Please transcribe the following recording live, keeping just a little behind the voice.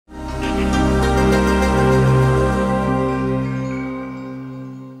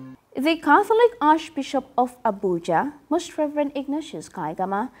The Catholic Archbishop of Abuja, Most Reverend Ignatius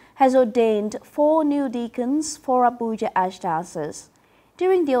Kaigama, has ordained 4 new deacons for Abuja Archdiocese.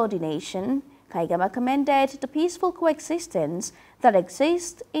 During the ordination, Kaigama commended the peaceful coexistence that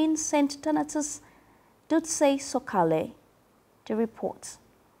exists in St. Donatus Dutse Sokale. The report.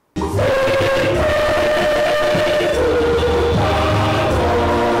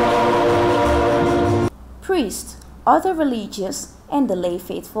 Priests, other religious, and the lay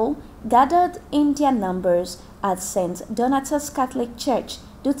faithful gathered in their numbers at St. Donatus Catholic Church,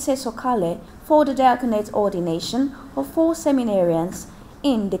 Dutse Sokale, for the diaconate ordination of 4 seminarians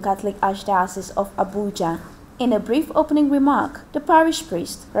in the Catholic Archdiocese of Abuja. In a brief opening remark, the parish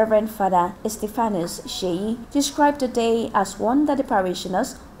priest, Reverend Father Estefanus Sheyi, described the day as one that the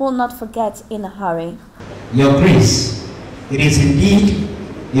parishioners will not forget in a hurry. Your Grace, it is indeed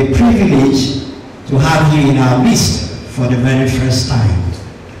a privilege to have you in our midst for the very first time,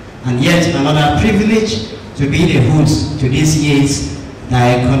 and yet another privilege to be the host to this year's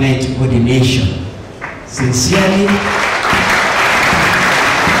diaconate ordination. Sincerely,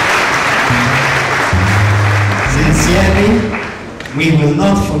 we will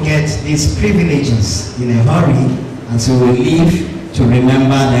not forget these privileges in a hurry, and so we will live to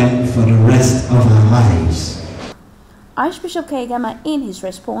remember them for the rest of our lives. Archbishop Kaigama, in his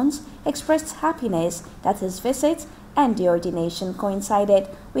response, expressed happiness that his visit and the ordination coincided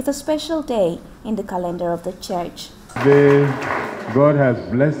with a special day in the calendar of the Church. Today, God has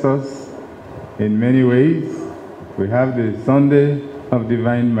blessed us in many ways. We have the Sunday of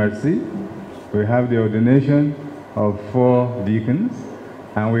Divine Mercy, we have the ordination of 4 deacons,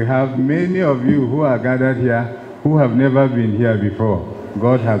 and we have many of you who are gathered here who have never been here before.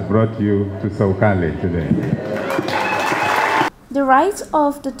 God has brought you to Sokale today. The rite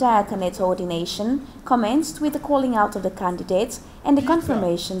of the diaconate ordination commenced with the calling out of the candidates and the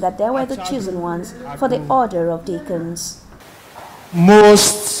confirmation that they were the chosen ones for the order of deacons.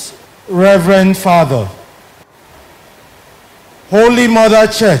 Most Reverend Father, Holy Mother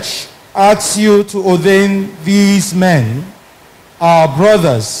Church asks you to ordain these men, our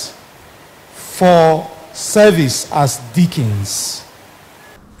brothers, for service as deacons.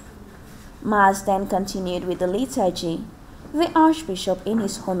 Mass then continued with the liturgy. The Archbishop, in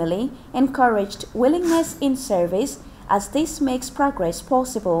his homily, encouraged willingness in service as this makes progress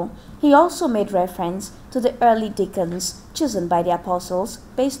possible. He also made reference to the early deacons chosen by the apostles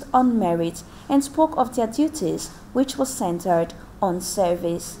based on merit and spoke of their duties, which was centered on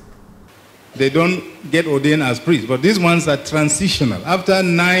service. They don't get ordained as priests, but these ones are transitional. After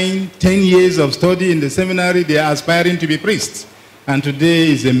 9, 10 years of study in the seminary, they are aspiring to be priests. And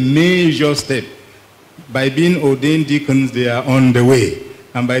today is a major step. By being ordained deacons, they are on the way.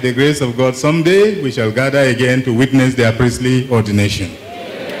 And by the grace of God, someday we shall gather again to witness their priestly ordination.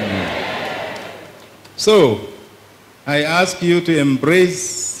 So, I ask you to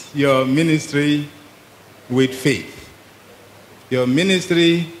embrace your ministry with faith. Your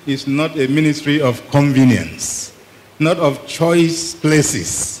ministry is not a ministry of convenience, not of choice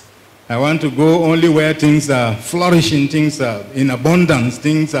places. I want to go only where things are flourishing, things are in abundance,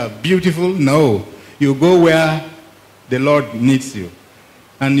 things are beautiful. No. You go where the Lord needs you.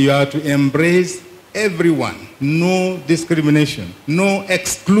 And you are to embrace everyone. No discrimination. No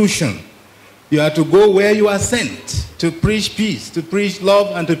exclusion. You are to go where you are sent. To preach peace, to preach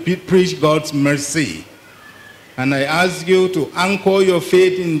love, and to preach God's mercy. And I ask you to anchor your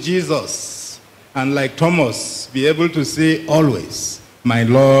faith in Jesus. And like Thomas, be able to say always, my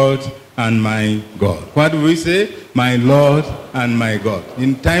Lord and my God. What do we say? My Lord and my God.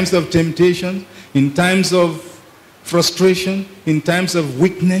 In times of temptation, in times of frustration, in times of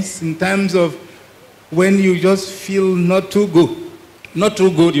weakness, in times of when you just feel not too good. Not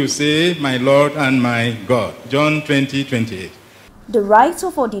too good, you say, my Lord and my God. John 20:28. The rite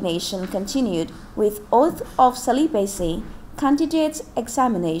of ordination continued with oath of celibacy, candidate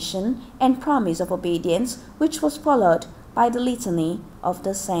examination, and promise of obedience, which was followed by the litany of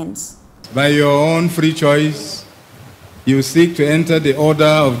the saints. By your own free choice, you seek to enter the order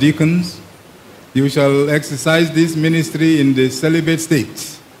of deacons. You shall exercise this ministry in the celibate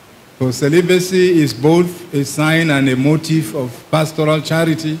state. For celibacy is both a sign and a motive of pastoral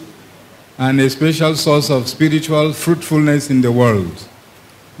charity and a special source of spiritual fruitfulness in the world.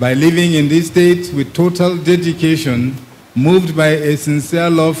 By living in this state with total dedication, moved by a sincere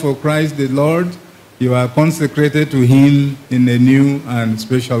love for Christ the Lord, you are consecrated to Him in a new and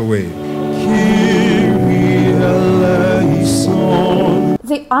special way.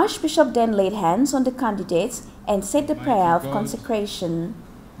 The Archbishop then laid hands on the candidates and said the prayer of consecration.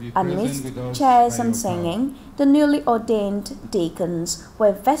 Amidst cheers and singing, the newly ordained deacons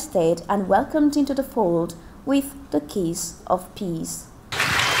were vested and welcomed into the fold with the keys of peace.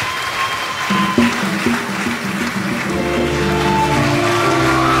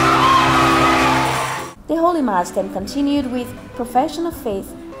 The Holy Mass then continued with profession of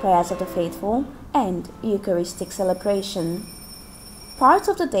faith, prayers of the faithful, and Eucharistic celebration. Part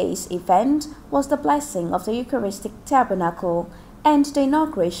of the day's event was the blessing of the Eucharistic Tabernacle and the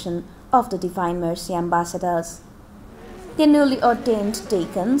inauguration of the Divine Mercy Ambassadors. The newly ordained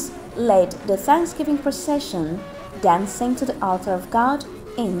deacons led the Thanksgiving procession, dancing to the altar of God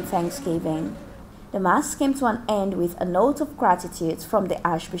in thanksgiving. The Mass came to an end with a note of gratitude from the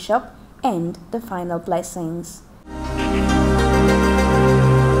Archbishop and the final blessings.